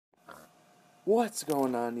What's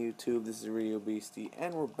going on YouTube? This is Rio Beastie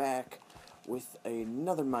and we're back with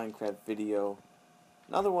another Minecraft video.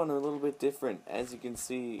 Another one a little bit different. As you can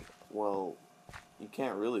see, well, you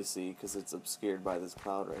can't really see because it's obscured by this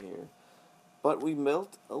cloud right here. But we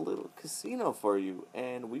built a little casino for you,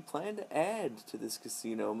 and we plan to add to this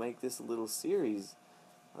casino, make this a little series,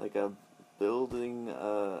 like a building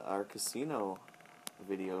our casino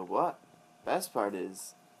video. But best part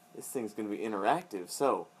is, this thing's going to be interactive.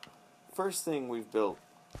 So, first thing we've built,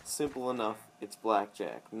 simple enough, it's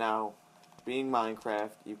BlackJack. Now, being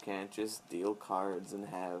Minecraft, you can't just deal cards and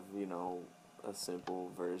have, you know, a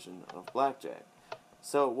simple version of BlackJack.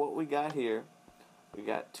 So, what we got here, we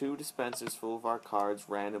got 2 dispensers full of our cards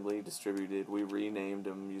randomly distributed. We renamed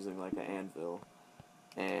them using like an anvil.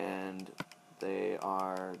 And they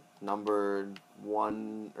are numbered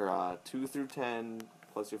 2 through 10,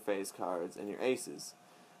 plus your face cards and your aces.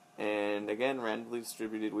 And again, randomly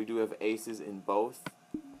distributed. We do have aces in both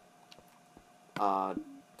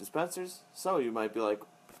dispensers. So you might be like,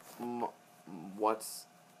 what's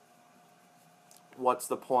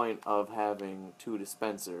the point of having 2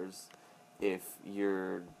 dispensers if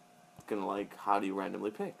you're gonna, like, how do you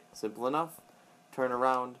randomly pick? Simple enough. Turn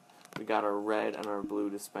around. We got our red and our blue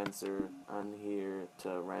dispenser on here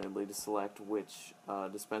to randomly select which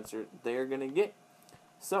dispenser they're gonna get.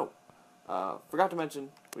 So, forgot to mention,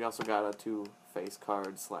 we also got a 2 face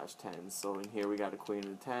cards /10. So in here we got a queen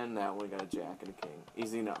and a 10. That one we got a jack and a king.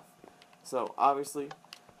 Easy enough. So obviously,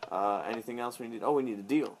 anything else we need? Oh, we need a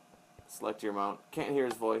deal. Select your amount. Can't hear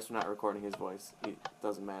his voice. We're not recording his voice. It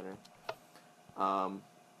doesn't matter.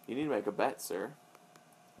 You need to make a bet, sir.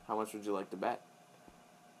 How much would you like to bet?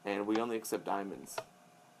 And we only accept diamonds.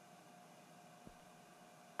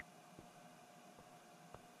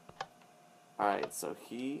 Alright, so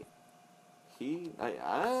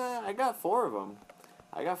I got 4 of them.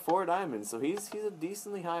 I got 4 diamonds, so he's a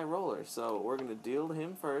decently high roller. So we're gonna deal to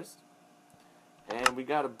him first. And we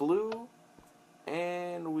got a blue,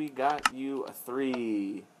 and we got you a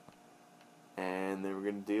 3. And then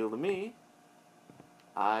we're gonna deal to me.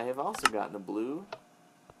 I have also gotten a blue,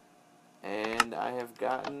 and I have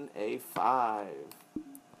gotten a 5.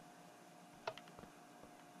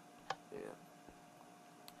 Yeah.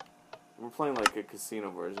 We're playing like a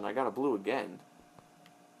casino version. I got a blue again.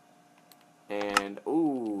 And,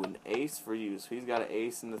 ooh, an ace for you. So he's got an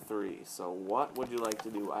ace and a 3. So what would you like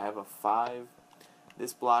to do? I have a 5.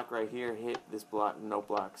 This block right here hit. This block, no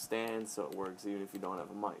block stands, so it works even if you don't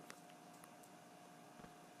have a mic.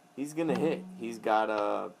 He's going to hit. He's got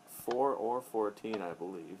a 4 or 14, I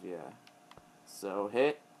believe, yeah. So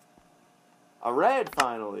hit. A red,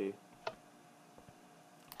 finally.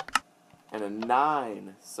 And a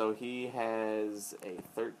 9, so he has a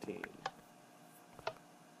 13.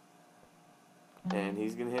 And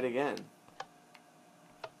he's going to hit again.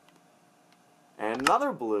 And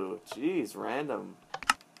another blue. Jeez, random.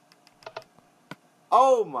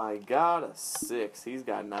 Oh my god, a 6. He's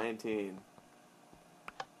got 19.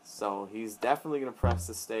 So he's definitely going to press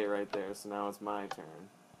the stay right there, so now it's my turn.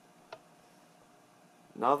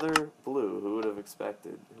 Another blue. Who would have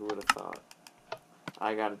expected? Who would have thought?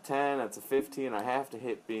 I got a 10, that's a 15, I have to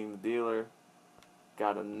hit being the dealer.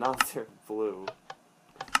 Got another blue.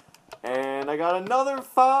 And I got another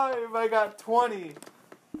 5, I got 20.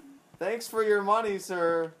 Thanks for your money,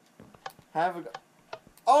 sir.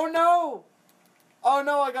 Oh no! Oh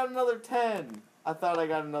no, I got another 10. I thought I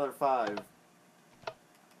got another 5.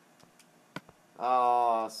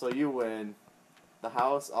 Oh, so you win. The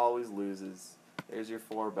house always loses. There's your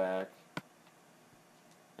 4 back.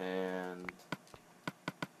 And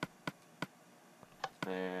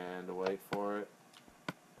wait for it.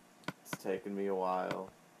 It's taking me a while.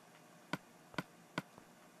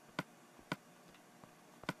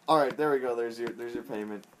 Alright, there we go. There's your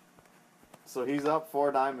payment. So he's up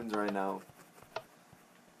 4 diamonds right now.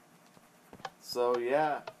 So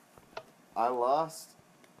yeah, I lost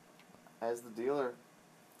as the dealer.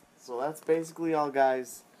 So that's basically all,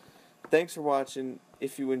 guys. Thanks for watching.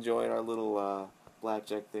 If you enjoyed our little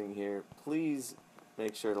BlackJack thing here, please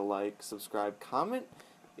make sure to like, subscribe, comment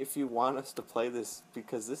if you want us to play this,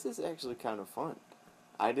 because this is actually kind of fun.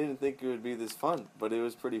 I didn't think it would be this fun, but it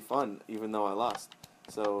was pretty fun, even though I lost.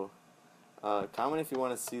 So, comment if you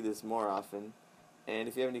want to see this more often. And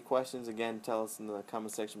if you have any questions, again, tell us in the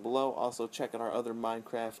comment section below. Also, check out our other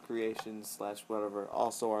Minecraft creations / whatever.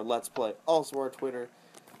 Also, our Let's Play. Also, our Twitter.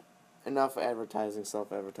 Enough advertising,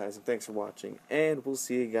 self-advertising. Thanks for watching, and we'll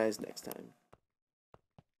see you guys next time.